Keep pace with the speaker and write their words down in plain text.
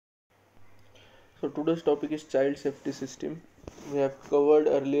So today's topic is child safety system. We have covered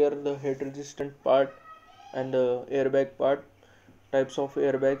earlier the head resistant part and the airbag part. Types of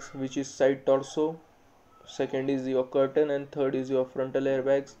airbags, which is side torso, second is your curtain, and third is your frontal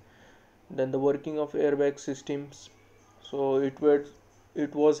airbags. Then the working of airbag systems. So it contains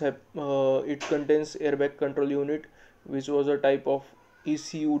airbag control unit, which was a type of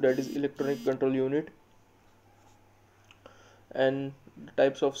ECU, that is electronic control unit, and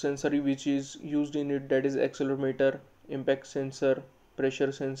types of sensory which is used in it, that is accelerometer, impact sensor,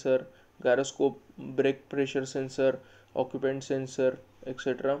 pressure sensor, gyroscope, brake pressure sensor, occupant sensor,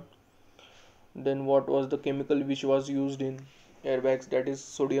 etc. Then what was the chemical which was used in airbags, that is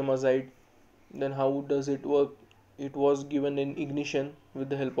sodium azide. Then how does it work? It was given in ignition with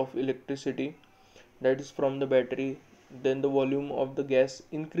the help of electricity, that is from the battery. Then the volume of the gas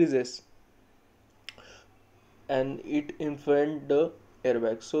increases and it inflamed the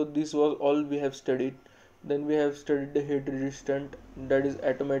airbag. So this was all we have studied. Then we have studied the head resistant, that is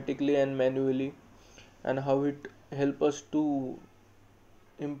automatically and manually, and how it help us to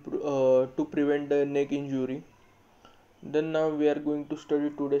to prevent the neck injury. Then now we are going to study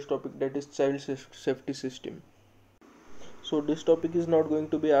today's topic, that is child safety system. So this topic is not going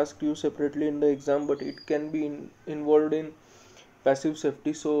to be asked you separately in the exam, but it can be involved in passive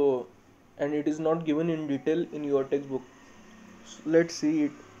safety. So, and it is not given in detail in your textbook. So let's see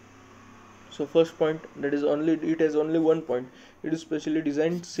it. So first point, that is only, it has only one point. It is specially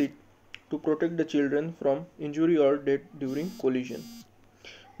designed seat to protect the children from injury or death during collision.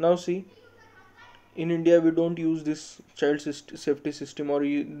 Now see, in India we don't use this child safety system, or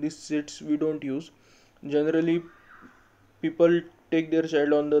these seats we don't use. Generally people take their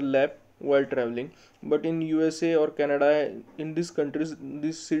child on the lap while traveling, but in USA or Canada, in these countries,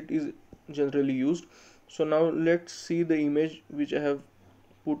 this seat is generally used. So now let's see the image which I have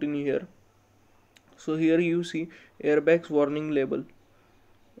put in here. So here you see airbags warning label.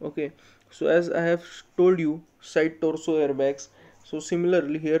 Okay, so as I have told you, side torso airbags. So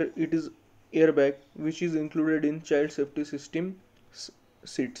similarly here it is airbag which is included in child safety system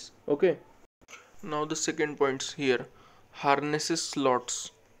seats. Okay, now the second points here, harnesses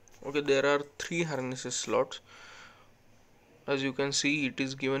slots. Okay, there are 3 harnesses slots. As you can see, it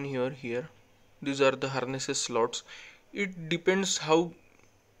is given here. These are the harnesses slots. It depends how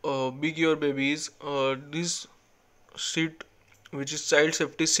big your baby is. This seat, which is child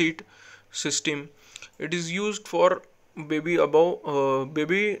safety seat system, it is used for baby above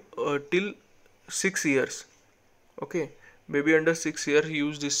till 6 years. Okay, baby under 6 years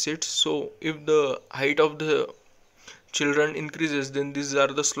use this seat. So if the height of the children increases, then these are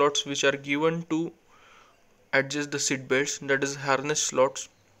the slots which are given to adjust the seat belts, that is harness slots.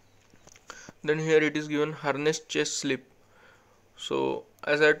 Then here it is given harness chest slip. So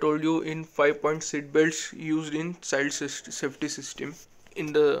as I told you, in 5-point seat belts used in child safety system,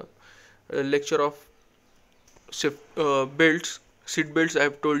 in the lecture of seat belts I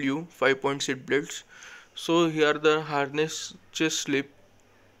have told you 5-point seat belts. So here the harness chest slip.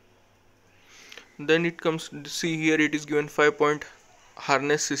 Then it comes, see here it is given 5-point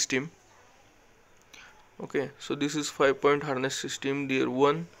harness system. Okay, so this is 5-point harness system. There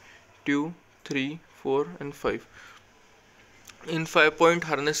 1, 2, 3, 4 and 5. In 5-point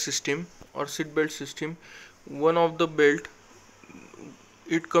harness system or seat belt system, one of the belt,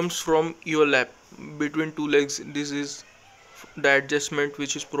 it comes from your lap between 2 legs. This is the adjustment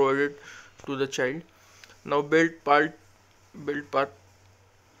which is provided to the child. Now belt part,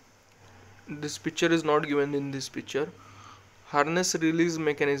 this picture is not given in this picture. Harness release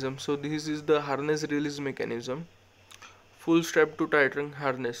mechanism. So this is the harness release mechanism. Full strap to tighten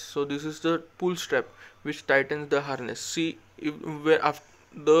harness. So this is the pull strap which tightens the harness. See, where after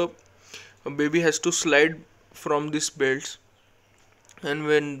the baby has to slide from these belts, and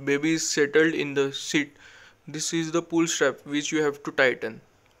when baby is settled in the seat, this is the pull strap which you have to tighten.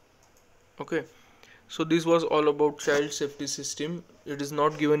 Okay, so this was all about child safety system. It is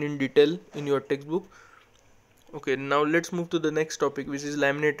not given in detail in your textbook. Okay, now let's move to the next topic, which is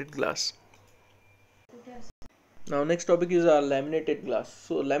laminated glass. Now next topic is our laminated glass.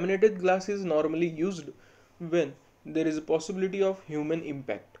 So laminated glass is normally used when there is a possibility of human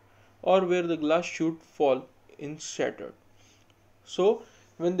impact, or where the glass should fall in shattered. So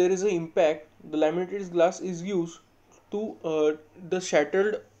when there is an impact, the laminated glass is used to the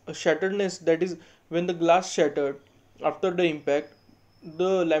shatteredness, that is when the glass shattered after the impact,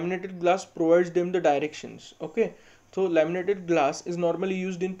 the laminated glass provides them the directions. Okay, so laminated glass is normally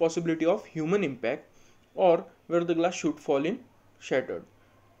used in possibility of human impact, or where the glass should fall in shattered.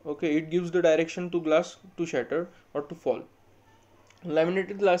 Okay, it gives the direction to glass to shatter or to fall.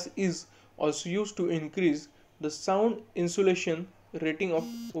 Laminated glass is also used to increase the sound insulation rating of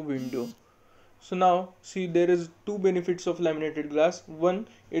a window. So now see, there is two benefits of laminated glass. One,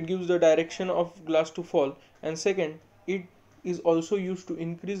 it gives the direction of glass to fall, and second, it is also used to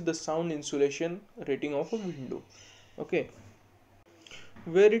increase the sound insulation rating of a window. Okay,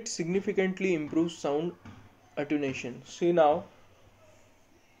 where it significantly improves sound attenuation. See now,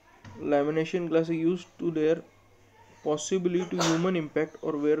 lamination glass is used to their possibly to human impact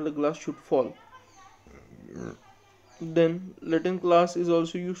or where the glass should fall. Then latent glass is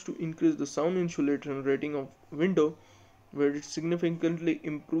also used to increase the sound insulation rating of window where it significantly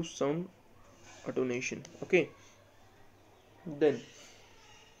improves sound attenuation. Okay, then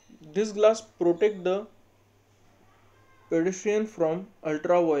this glass protect the pedestrian from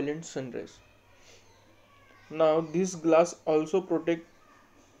ultraviolet sunrays. Now this glass also protect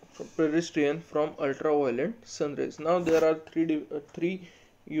pedestrian from ultraviolet sunrays. Now there are three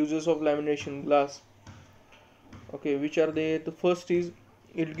uses of lamination glass. Okay, which are they? The first is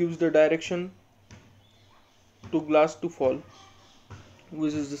it gives the direction to glass to fall,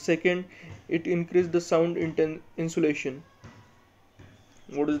 which is the second, it increases the sound insulation.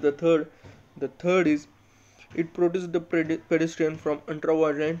 What is the third? The third is it protects the pedestrian from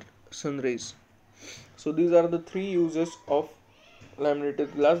ultraviolet sun rays. So these are the three uses of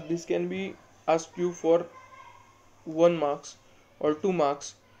laminated glass. This can be asked you for 1 marks or 2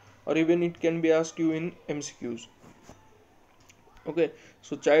 marks, or even it can be asked you in MCQs. Okay,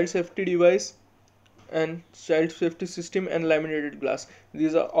 so child safety device and child safety system and laminated glass,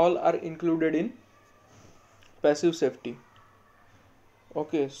 these are all are included in passive safety.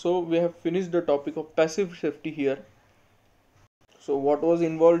 Okay, so we have finished the topic of passive safety here. So what was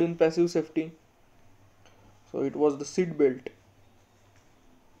involved in passive safety? So it was the seat belt,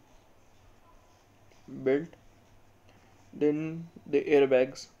 then the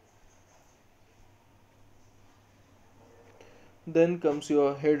airbags, then comes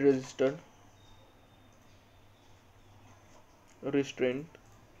your head resistor, restraint,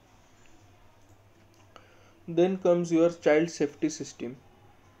 then comes your child safety system,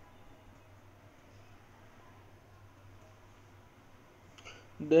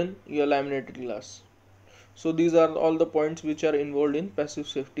 then your laminated glass. So these are all the points which are involved in passive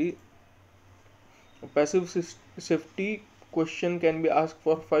safety. Safety question can be asked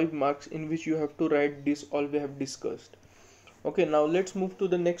for 5 marks, in which you have to write this all we have discussed. Okay, now let's move to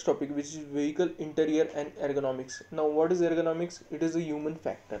the next topic, which is vehicle interior and ergonomics. Now what is ergonomics? It is a human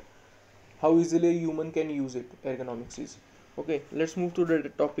factor. How easily a human can use it, ergonomics is. Okay, let's move to the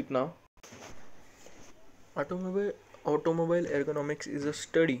topic now. Automobile ergonomics is a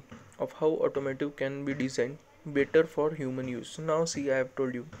study of how automotive can be designed better for human use. Now see, I have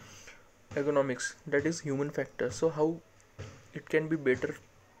told you ergonomics, that is human factor. So how it can be better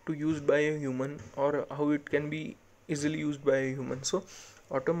to use by a human, or how it can be easily used by a human. So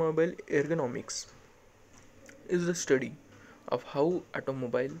automobile ergonomics is the study of how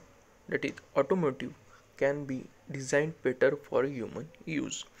automotive can be designed better for human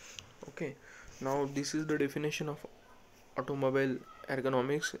use. Okay, now this is the definition of automobile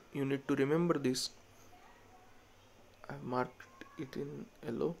ergonomics. You need to remember this. I have marked it in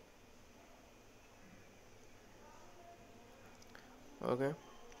yellow. Okay,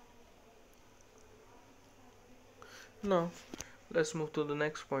 now let's move to the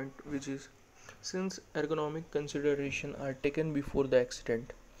next point, which is, since ergonomic consideration are taken before the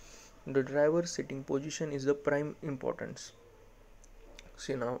accident, the driver sitting position is the prime importance.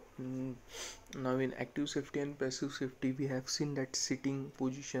 See now in active safety and passive safety, we have seen that sitting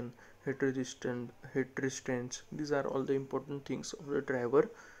position, head restraints, these are all the important things of the driver,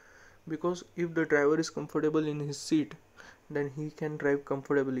 because if the driver is comfortable in his seat, then he can drive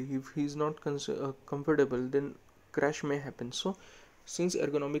comfortably. If he is not comfortable, then crash may happen. So since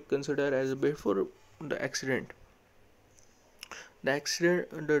ergonomic consider as before the accident,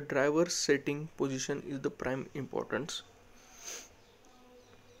 the driver's sitting position is the prime importance.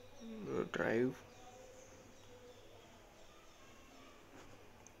 The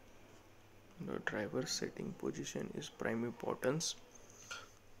driver's sitting position is prime importance,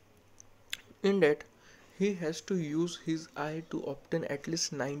 in that he has to use his eye to obtain at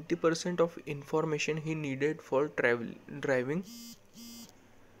least 90% of information he needed for driving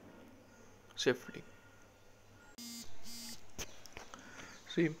safely.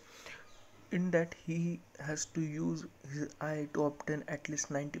 See, in that he has to use his eye to obtain at least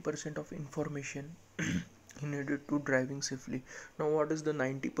 90% of information he needed to driving safely. Now what is the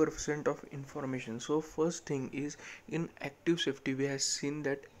 90% of information? So first thing is, in active safety we have seen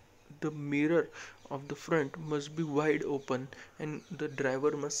that the mirror of the front must be wide open and the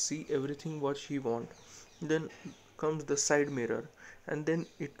driver must see everything what he want. Then comes the side mirror, and then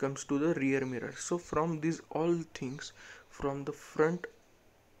it comes to the rear mirror. So from these all things, from the front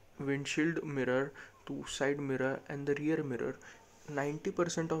windshield mirror to side mirror and the rear mirror,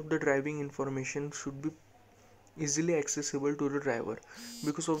 90% of the driving information should be easily accessible to the driver,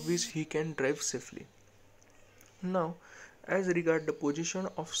 because of which he can drive safely. Now, as regard the position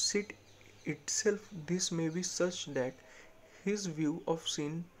of seat itself, this may be such that his view of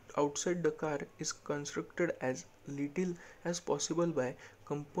scene outside the car is constructed as little as possible by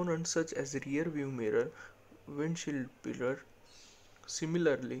components such as rear view mirror, windshield pillar.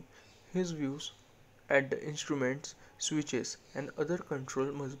 Similarly, his views at the instruments, switches and other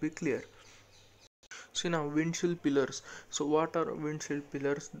control must be clear. See now, windshield pillars. So what are windshield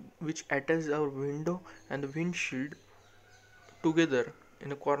pillars? Which attach our window and the windshield together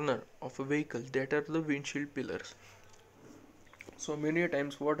in a corner of a vehicle. That are the windshield pillars. So many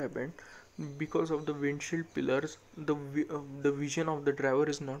times what happened, because of the windshield pillars, the vision of the driver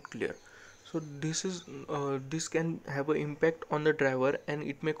is not clear. So this can have an impact on the driver and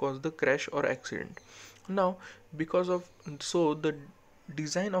it may cause the crash or accident. Now, because of so the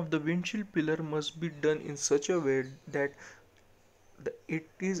design of the windshield pillar must be done in such a way that it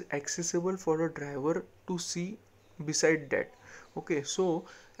is accessible for a driver to see beside that. Okay, so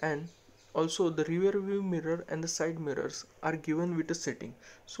and also the rear view mirror and the side mirrors are given with a setting,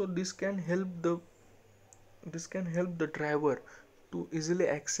 so this can help the driver to easily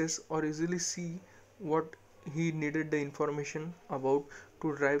access or easily see what he needed the information about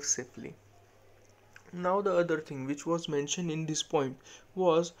to drive safely. Now the other thing which was mentioned in this point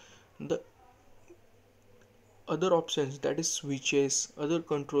was the other options, that is switches, other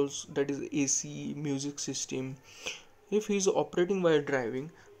controls, that is AC, music system. If he is operating while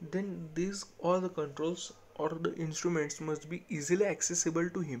driving, then these all the controls or the instruments must be easily accessible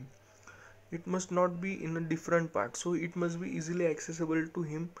to him. It must not be in a different part, so it must be easily accessible to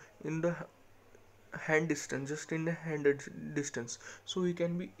him in the hand distance, just in the hand distance, so he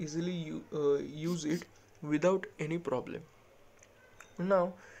can be easily use it without any problem.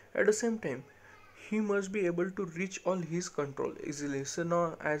 Now at the same time, he must be able to reach all his control easily. So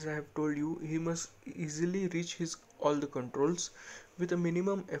now, as I have told you, he must easily reach his all the controls with a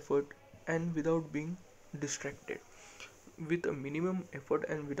minimum effort and without being distracted. With a minimum effort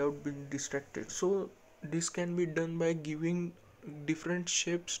and without being distracted. So this can be done by giving different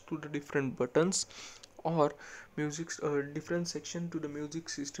shapes to the different buttons, or music different section to the music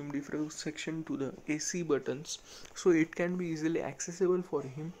system, different section to the AC buttons, so it can be easily accessible for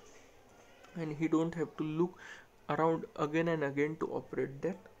him and he don't have to look around again and again to operate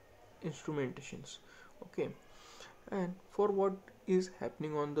that instrumentations. Okay, and for what is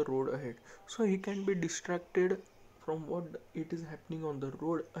happening on the road ahead, so he can be distracted from what it is happening on the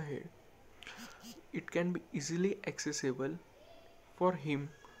road ahead. It can be easily accessible for him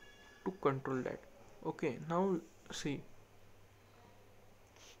to control that. Okay, now see,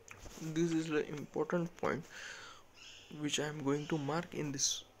 this is the important point which I am going to mark in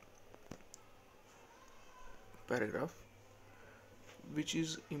this paragraph, which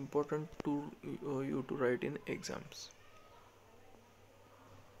is important to you to write in exams.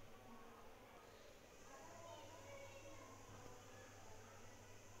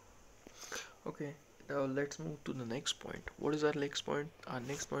 Okay, now let's move to the next point. What is our next point? Our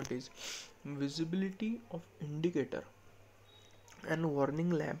next point is visibility of indicator and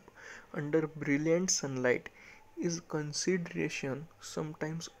warning lamp under brilliant sunlight is consideration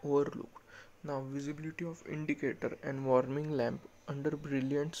sometimes overlooked. Now, visibility of indicator and warning lamp under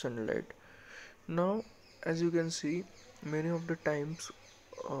brilliant sunlight. Now, as you can see, many of the times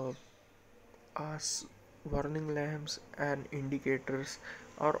uh, as warning lamps and indicators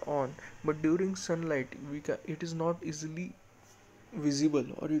are on, but during sunlight it is not easily visible,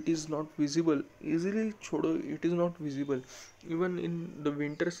 or it is not visible easily chodo, it is not visible. Even in the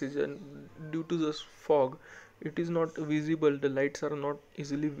winter season, due to the fog, it is not visible, the lights are not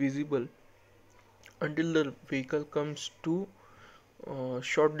easily visible until the vehicle comes to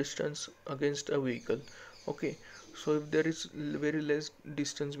short distance against a vehicle. Okay, so if there is very less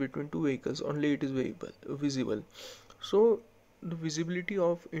distance between two vehicles, only it is visible. So the visibility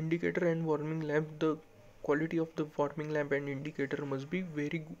of indicator and warning lamp, the quality of the warning lamp and indicator must be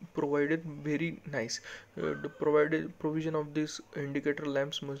provided very nice. The provided provision of this indicator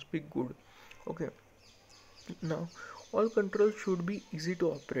lamps must be good. Okay, now all controls should be easy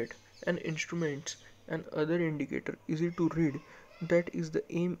to operate and instruments and other indicator easy to read. That is the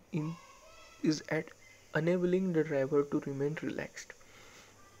aim in is at enabling the driver to remain relaxed.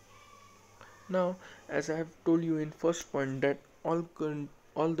 Now, as I have told you in first point that all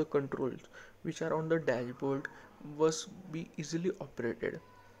the controls which are on the dashboard must be easily operated.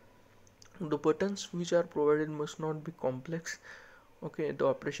 The buttons which are provided must not be complex. Okay, the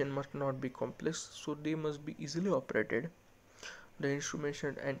operation must not be complex, so they must be easily operated. The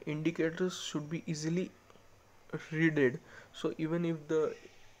instrumentation and indicators should be easily readed, so even if the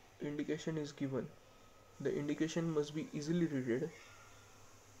indication is given, the indication must be easily readed.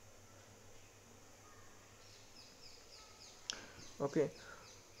 Okay,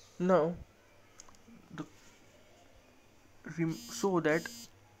 now the so that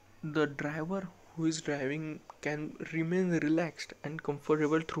the driver who is driving can remain relaxed and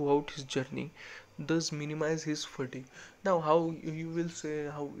comfortable throughout his journey, thus minimize his fatigue. Now, how you will say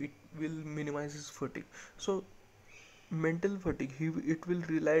how it will minimize his fatigue? So, mental fatigue. It will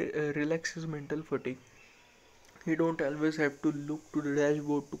relax his mental fatigue. He don't always have to look to the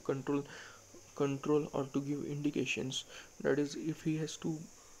dashboard to control or to give indications. That is, if he has to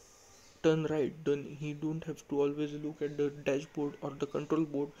turn right, then he don't have to always look at the dashboard or the control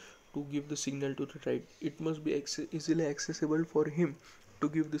board to give the signal to the right. It must be easily accessible for him to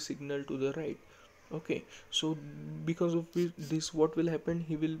give the signal to the right. Okay, so because of this, what will happen?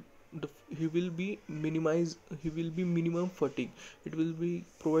 He will be minimum fatigue. It will be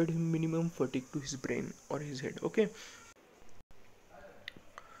provide him minimum fatigue to his brain or his head. Okay,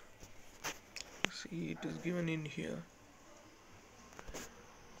 see, it is given in here.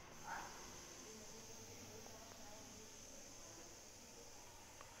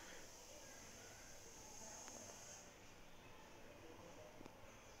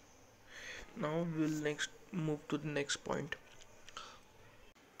 Now we will next move to the next point.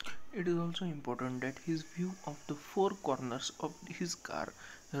 It is also important that his view of the four corners of his car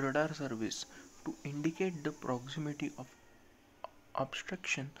radar service to indicate the proximity of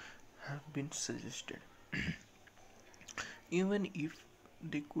obstruction have been suggested. Even if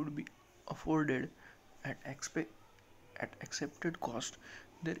they could be afforded at accepted cost,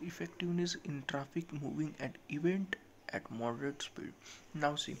 their effectiveness in traffic moving at event at moderate speed.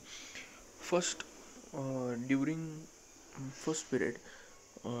 Now see, first during first period,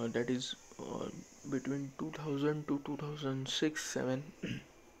 that is between 2000 to 2006-7,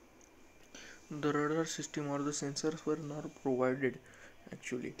 the radar system or the sensors were not provided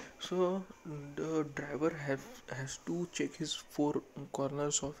actually. So the driver has to check his four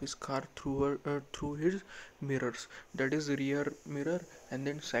corners of his car through his mirrors, that is rear mirror and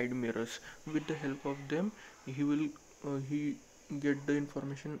then side mirrors. With the help of them, he get the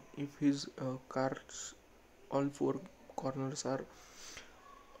information if his car's all four corners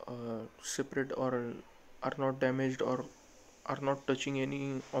separate or are not damaged or are not touching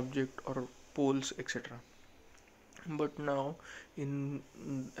any object or poles, etc. But now, in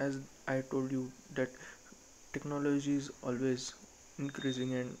as I told you that technology is always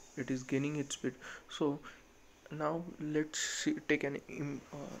increasing and it is gaining its speed. So now let's take an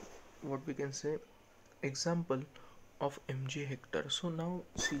what we can say example of MJ Hector. So now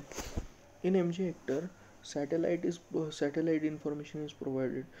see, in MJ Hector, satellite information is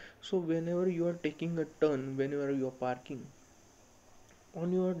provided. So whenever you are taking a turn, whenever you are parking,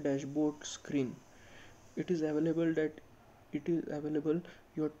 on your dashboard screen, it is available that it is available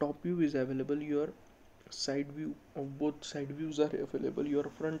your top view is available, your side view of both side views are available, your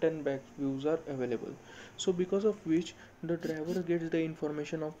front and back views are available. So because of which the driver gets the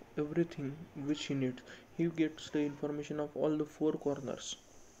information of everything which he needs. He gets the information of all the four corners.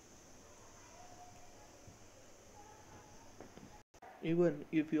 Even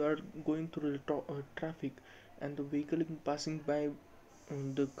if you are going through the traffic and the vehicle is passing by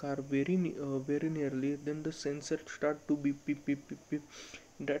the car very nearly, then the sensor start to beep beep beep beep beep.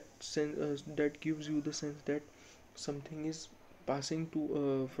 That gives you the sense that something is passing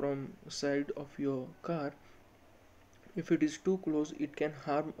to from side of your car. If it is too close, it can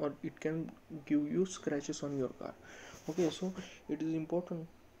harm or it can give you scratches on your car. Okay, so it is important.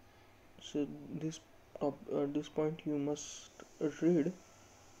 So this point you must read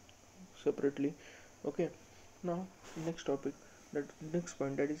separately. Okay, now next topic, that next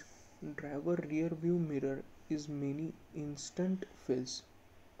point, that is driver rear view mirror is many instant fails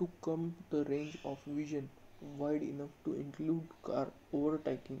to come the range of vision wide enough to include car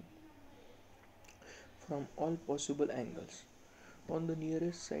overtaking from all possible angles. On the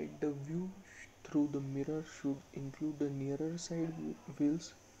nearest side, the view through the mirror should include the nearer side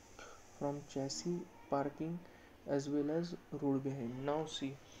wheels from chassis, parking, as well as road behind. Now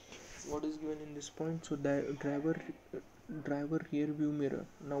see what is given in this point. So driver rear view mirror.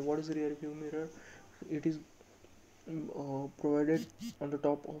 Now what is rear view mirror? It is provided on the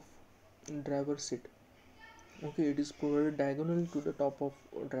top of driver seat. Okay, it is provided diagonal to the top of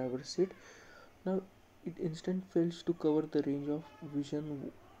driver seat. Now it instant fails to cover the range of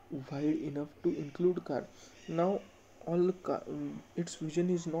vision wide enough to include car. Now all the car, its vision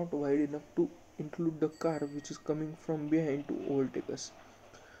is not wide enough to include the car which is coming from behind to overtake us.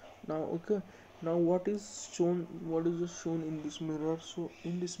 Now okay, now what is just shown in this mirror? So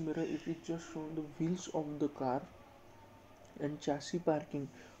in this mirror it is just shown the wheels of the car and chassis parking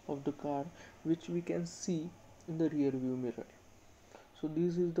of the car, which we can see in the rear view mirror. So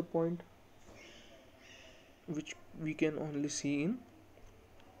this is the point which we can only see in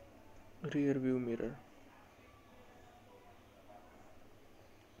rear view mirror.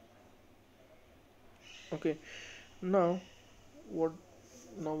 Okay, now what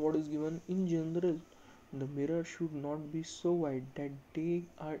what is given in general? The mirror should not be so wide that they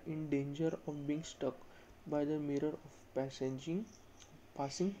are in danger of being struck by the mirror of passing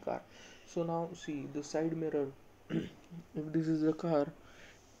car. So now see the side mirror. If this is a car,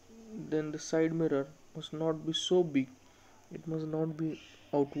 then the side mirror must not be so big. It must not be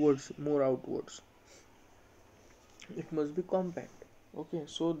more outwards. It must be compact. Okay,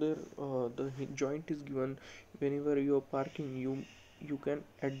 so there the joint is given. Whenever you are parking, you can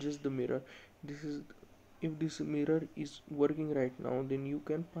adjust the mirror. This is, if this mirror is working right now, then you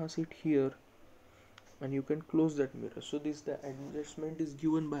can pass it here and you can close that mirror. So this the adjustment is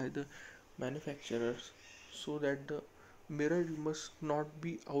given by the manufacturers, so that the mirror must not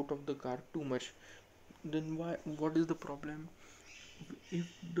be out of the car too much. Then what is the problem? If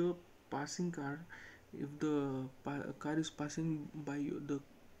the passing car, if the car is passing by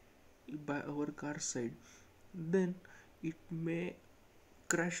by our car side, then it may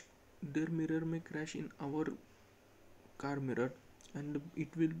crash, their mirror may crash in our car mirror, and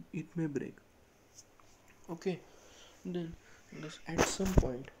it may break. Okay, then at some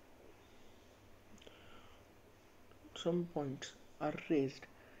points are raised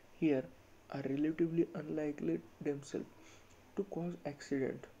here are relatively unlikely themselves to cause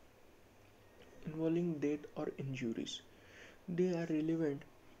accident involving death or injuries. They are relevant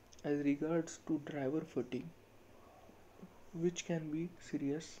as regards to driver fatigue, which can be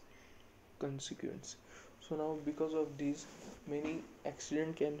serious consequence. So now because of this, many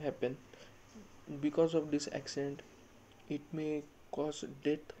accident can happen. Because of this accident, it may cause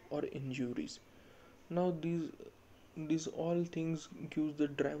death or injuries. Now these all things gives the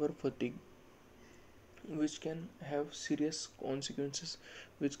driver fatigue, which can have serious consequences,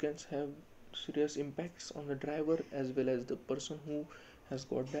 which can have serious impacts on the driver as well as the person who has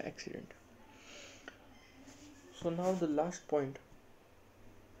got the accident. So now the last point.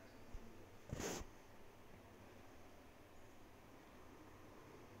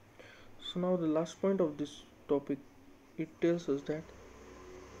 So now the last point of this topic, it tells us that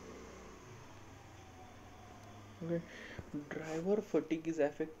okay, driver fatigue is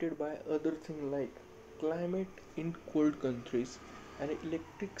affected by other things like climate. In cold countries, an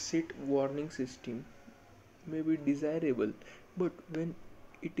electric seat warning system may be desirable, but when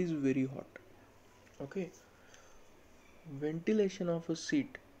it is very hot, okay, ventilation of a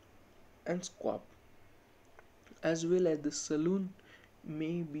seat and squab as well as the saloon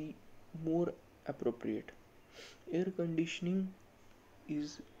may be more appropriate. Air conditioning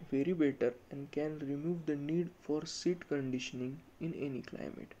is very better and can remove the need for seat conditioning in any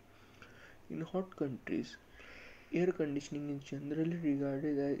climate. In hot countries, air conditioning is generally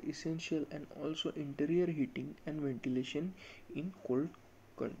regarded as essential, and also interior heating and ventilation in cold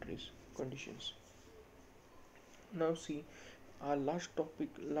countries conditions. Now see our last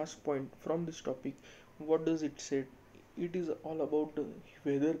point from this topic. What does it say? It is all about the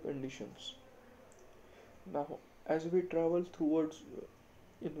weather conditions. Now as we travel towards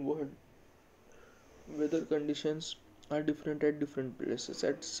in world, weather conditions are different at different places.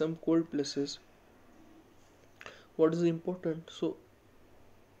 At some cold places, what is important? So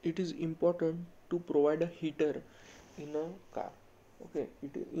it is important to provide a heater in a car. Okay,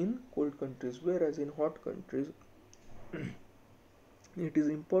 it is in cold countries, whereas in hot countries it is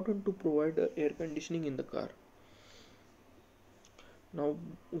important to provide air conditioning in the car. Now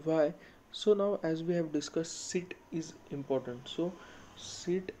why? So now as we have discussed, seat is important. So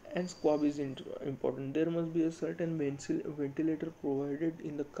seat and squab is important. There must be a certain ventilator provided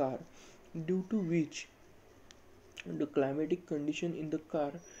in the car, due to which the climatic condition in the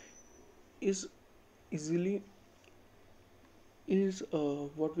car is easily is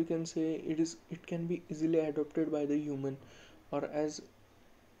what we can say, it can be easily adopted by the human, or as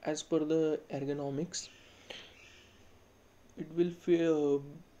per the ergonomics, it will feel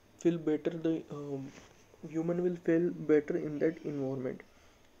better, the human will feel better in that environment.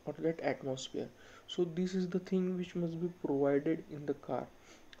 or that atmosphere. So this is the thing which must be provided in the car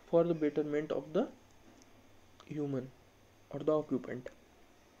for the betterment of the human or the occupant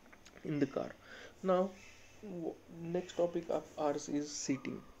in the car. Now next topic of ours is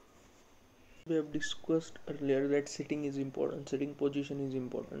seating. We have discussed earlier that sitting is important, sitting position is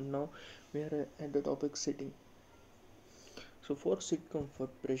important. Now we are at the topic sitting. So for seat comfort,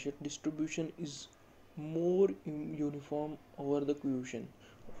 pressure distribution is more uniform over the cushion.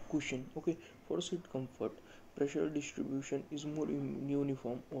 Okay, for seat comfort, pressure distribution is more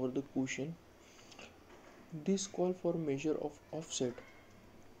uniform over the cushion. This call for measure of offset.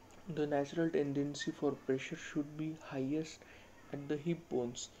 The natural tendency for pressure should be highest at the hip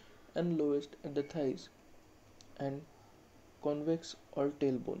bones and lowest at the thighs and convex or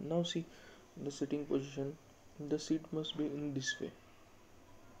tailbone. Now see the sitting position. The seat must be in this way.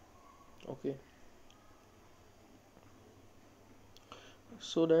 Okay,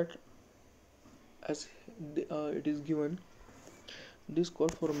 so that as it is given, this call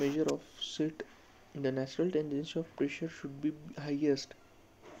for measure of seat. The natural tendency of pressure should be highest.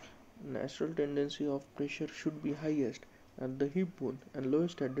 Natural tendency of pressure should be highest at the hip bone and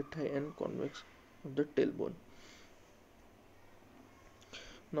lowest at the thigh and convex of the tailbone.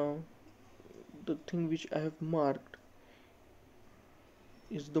 Now the thing which I have marked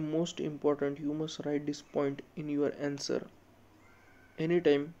is the most important. You must write this point in your answer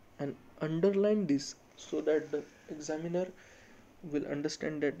anytime and underline this so that the examiner will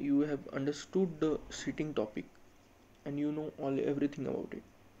understand that you have understood the sitting topic and you know everything about it.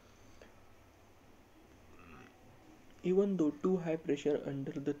 Even though too high pressure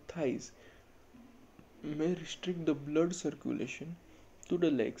under the thighs may restrict the blood circulation to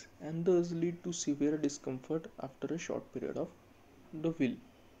the legs and thus lead to severe discomfort after a short period of the wheel.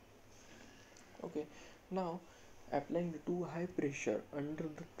 Okay, now applying the too high pressure under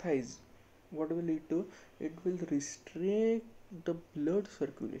the thighs, what will it do? It will restrict the blood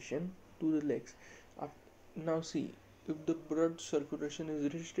circulation to the legs. Now see, if the blood circulation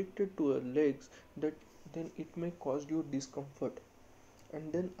is restricted to the legs, that then it may cause you discomfort,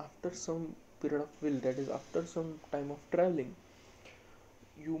 and then after some period of wheel, that is after some time of traveling,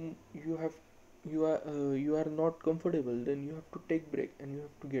 you have you are not comfortable, then you have to take break and you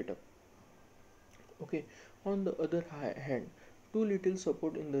have to get up. Okay, on the other hand, too little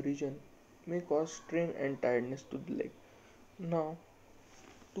support in the region may cause strain and tiredness to the leg. Now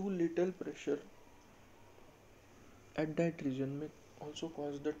too little pressure at that region may also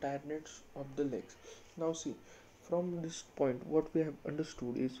cause the tiredness of the legs. Now see, from this point what we have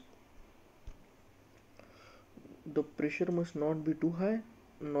understood is the pressure must not be too high,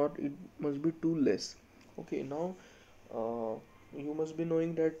 not it must be too less. Okay, now uh, you must be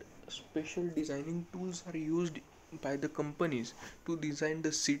knowing that special designing tools are used by the companies to design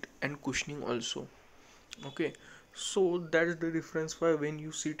the seat and cushioning also. Okay, so that is the difference. Why when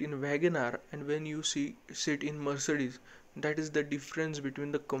you sit in Wagoner and when you sit in Mercedes, that is the difference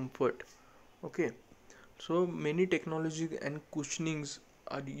between the comfort. Okay, so many technology and cushionings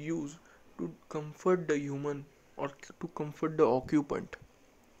are used to comfort the human or to comfort the occupant.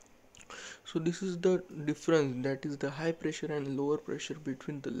 So this is the difference, that is the high pressure and lower pressure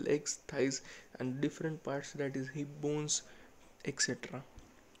between the legs, thighs and different parts, that is hip bones, etc.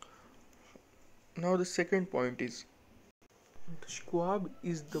 Now the second point is the squab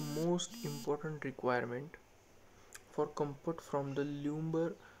is the most important requirement for comfort from the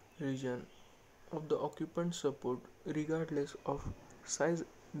lumbar region of the occupant support regardless of size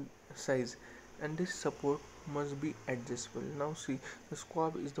size and this support must be adjustable. Now see, the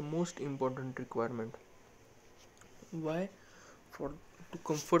squab is the most important requirement. Why? For to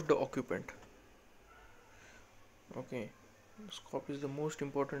comfort the occupant. Okay, the squab is the most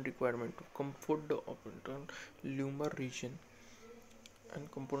important requirement to comfort the occupant lumbar region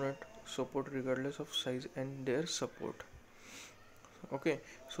and component support regardless of size and their support. Okay,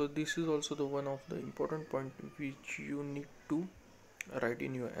 so this is also the one of the important point which you need to write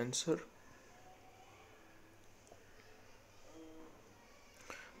in your answer.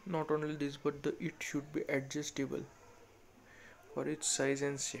 Not only this, but it should be adjustable for its size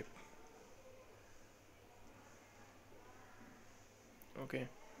and shape. Okay,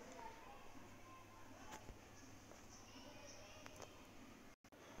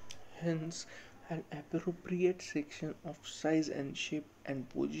 hence an appropriate section of size and shape and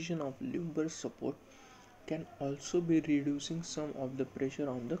position of lumbar support can also be reducing some of the pressure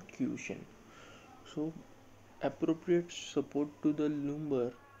on the cushion. So appropriate support to the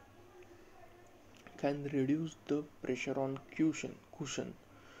lumbar can reduce the pressure on cushion.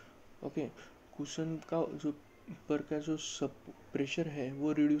 Okay, cushion का जो पर का जो pressure है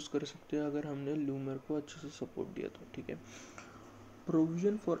वो reduce कर सकते हैं अगर हमने ल्यूमर को अच्छे से सपोर्ट दिया तो, ठीक है।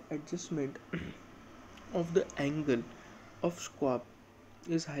 Provision for adjustment of the angle of स्क्वाब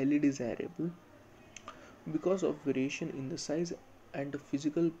is highly desirable because of variation in the size and the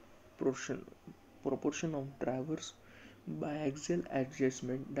physical proportion of drivers. Biaxial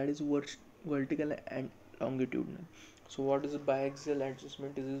adjustment, that is vertical and longitudinal. So what is biaxial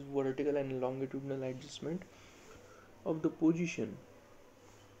adjustment? It is vertical and longitudinal adjustment of the position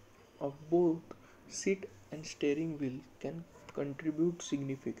of both seat and steering wheel can contribute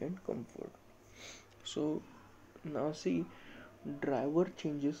significant comfort. So now see, driver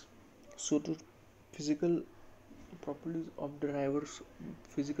changes, so the physical properties of the driver's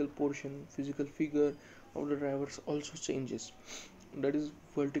physical portion, physical figure of the drivers also changes. That is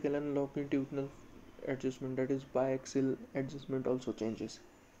vertical and longitudinal adjustment, that is biaxial adjustment also changes.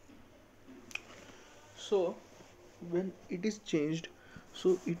 So when it is changed,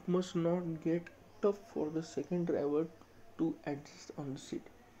 so it must not get tough for the second driver to adjust on the seat.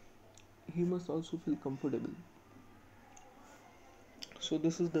 He must also feel comfortable. So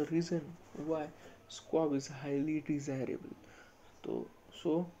this is the reason why squab is highly desirable.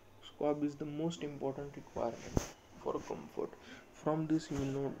 So squab is the most important requirement for comfort. From this you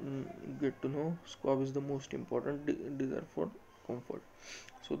will know, get to know squab is the most important desire for comfort.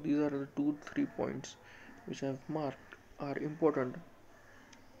 So these are the 2-3 points which I have marked are important,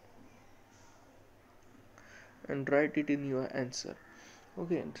 and write it in your answer.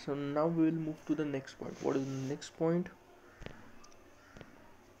 Okay, so now we will move to the next point. What is the next point?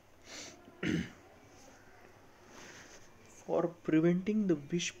 For preventing the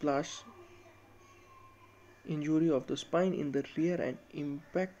whiplash injury of the spine in the rear and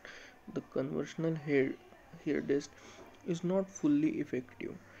impact, the conventional headrest is not fully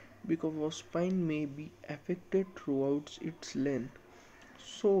effective because the spine may be affected throughout its length.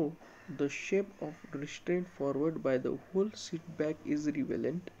 So the shape of restraint forward by the whole seat back is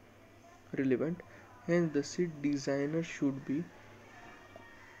relevant. Hence the seat designer should be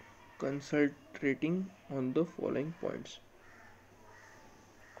concentrating on the following points.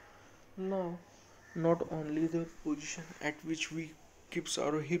 Now, not only the position at which we keeps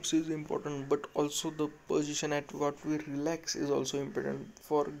our hips is important, but also the position at what we relax is also important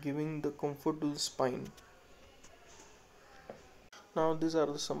for giving the comfort to the spine. Now these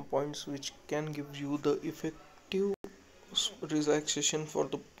are some points which can give you the effective relaxation for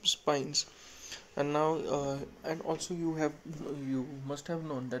the spines. And now and also you must have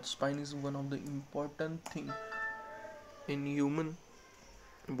known that spine is one of the important thing in human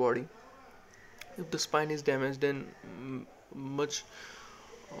body. If the spine is damaged, then much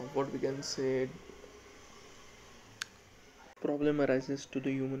what we can say problem arises to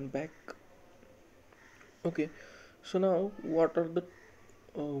the human back. Okay, so now what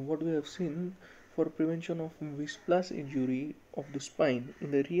we have seen for prevention of whiplash injury of the spine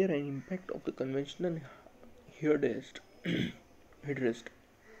in the rear and impact of the conventional headrest headrest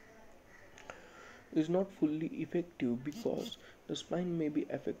is not fully effective because the spine may be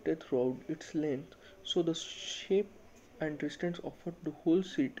affected throughout its length. So the shape and distance offered the whole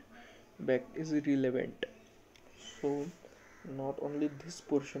seat back is relevant. So not only this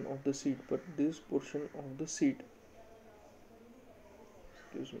portion of the seat, but this portion of the seat,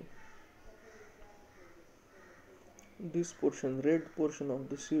 excuse me, this portion, red portion of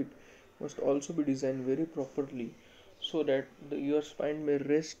the seat must also be designed very properly so that your spine may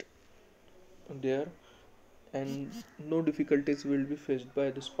rest there and no difficulties will be faced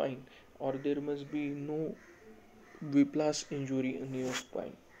by the spine, or there must be no whiplash injury in your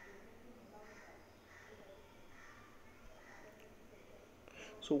spine.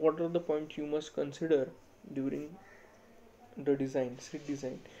 So what are the points you must consider during the design, seat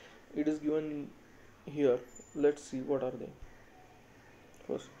design? It is given here. Let's see what are they.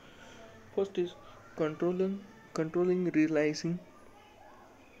 First is controlling controlling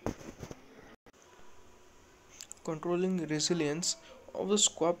resilience of the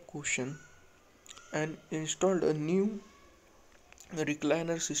squab cushion, and installed a new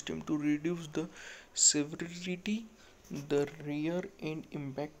recliner system to reduce the severity the rear end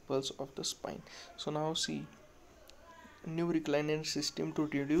impact pulse of the spine. So now see, new recliner system to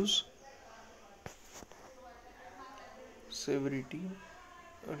reduce severity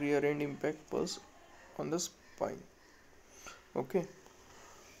rear end impact pulse on the spine. Okay,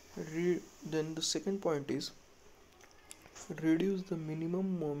 then the second point is reduce the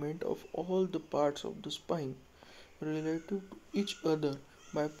minimum moment of all the parts of the spine relative to each other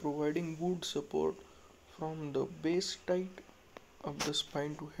by providing good support from the base tight of the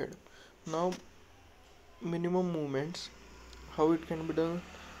spine to head. Now minimum movements. How it can be done?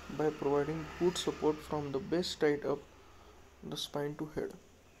 By providing good support from the base right up the spine to head.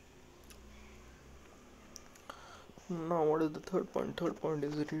 Now what is the third point? Third point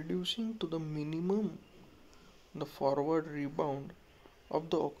is reducing to the minimum the forward rebound of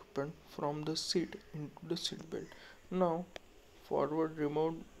the occupant from the seat into the seat belt. Now forward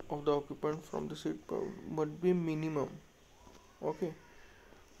rebound of the occupant from the seat belt must be minimum. Okay,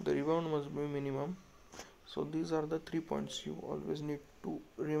 the rebound must be minimum. So these are the 3 points you always need to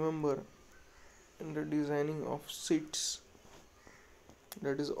remember in the designing of seats,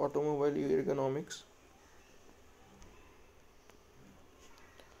 that is automobile ergonomics.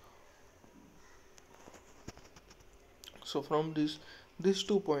 So from these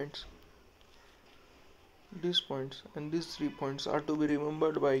 2 points, these points and these 3 points are to be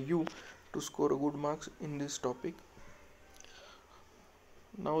remembered by you to score a good marks in this topic.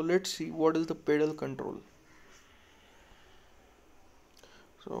 Now let's see what is the pedal control.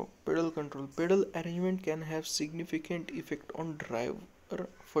 So pedal arrangement can have significant effect on driver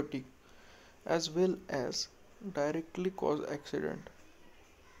fatigue as well as directly cause accident.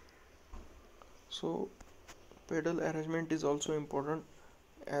 So pedal arrangement is also important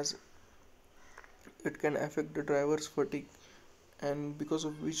as it can affect the driver's fatigue, and because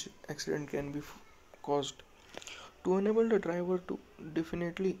of which accident can be caused. To enable the driver to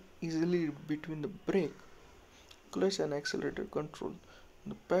definitely easily between the brake, clutch and accelerator control,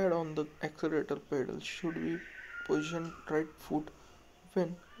 the pad on the accelerator pedal should be positioned right foot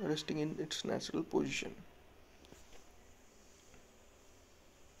when resting in its natural position.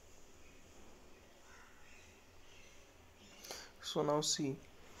 So now see,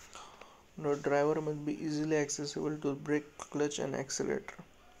 the driver must be easily accessible to brake, clutch and accelerator.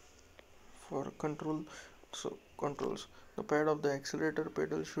 For controls, the pad of the accelerator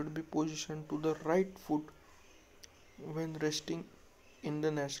pedal should be positioned to the right foot when resting in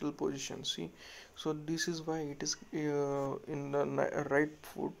the natural position. See, so this is why it is in the right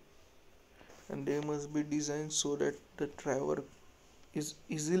foot, and they must be designed so that the driver is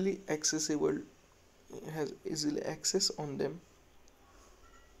easily accessible, has easily access on them.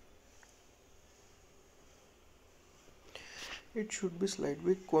 It should be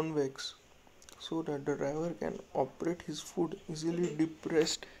slightly convex so that the driver can operate his foot easily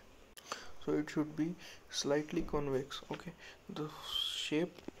depressed. So it should be slightly convex. Okay, the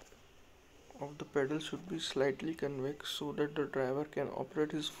shape of the pedal should be slightly convex so that the driver can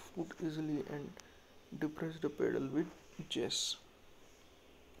operate his foot easily and depress the pedal with ease.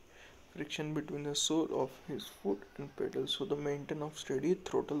 Friction between the sole of his foot and pedal, so the maintain of steady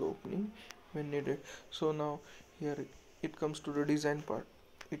throttle opening when needed. So now here it comes to the design part.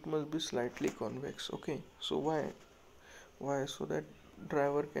 It must be slightly convex. Okay, so why so that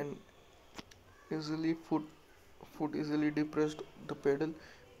driver can easily foot easily depressed the pedal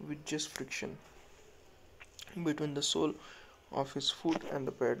with just friction between the sole of his foot and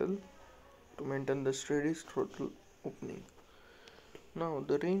the pedal to maintain the steady throttle opening. Now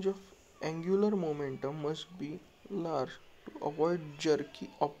the range of angular momentum must be large to avoid jerky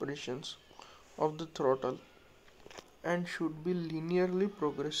operations of the throttle and should be linearly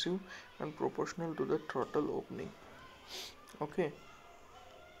progressive and proportional to the throttle opening. Okay,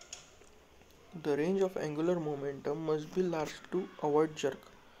 the range of angular momentum must be large to avoid jerk.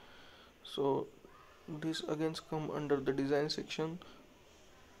 So this again come under the design section,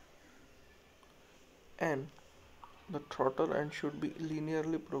 and the throttle and should be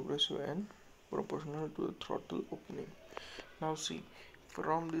linearly progressive and proportional to the throttle opening. Now see,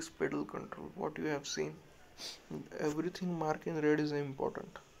 from this pedal control what you have seen, everything marked in red is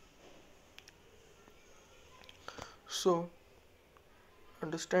important. So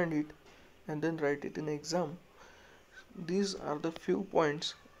understand it and then write it in exam. These are the few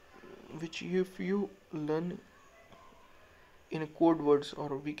points which if you learn in code words,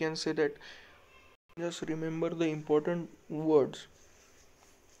 or we can say that just remember the important words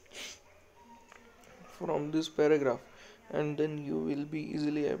from this paragraph, and then you will be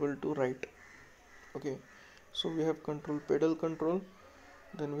easily able to write. Okay, so we have pedal control,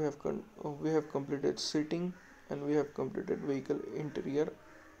 then we have completed seating, and we have completed vehicle interior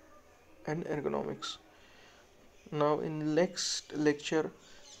and ergonomics. Now in next lecture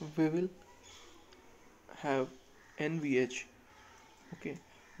we will have NVH. Okay,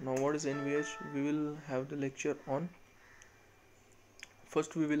 now what is NVH? We will have the lecture on,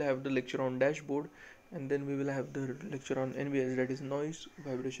 first we will have the lecture on dashboard, and then we will have the lecture on NVH, that is noise,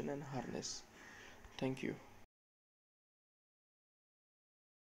 vibration and harness. Thank you.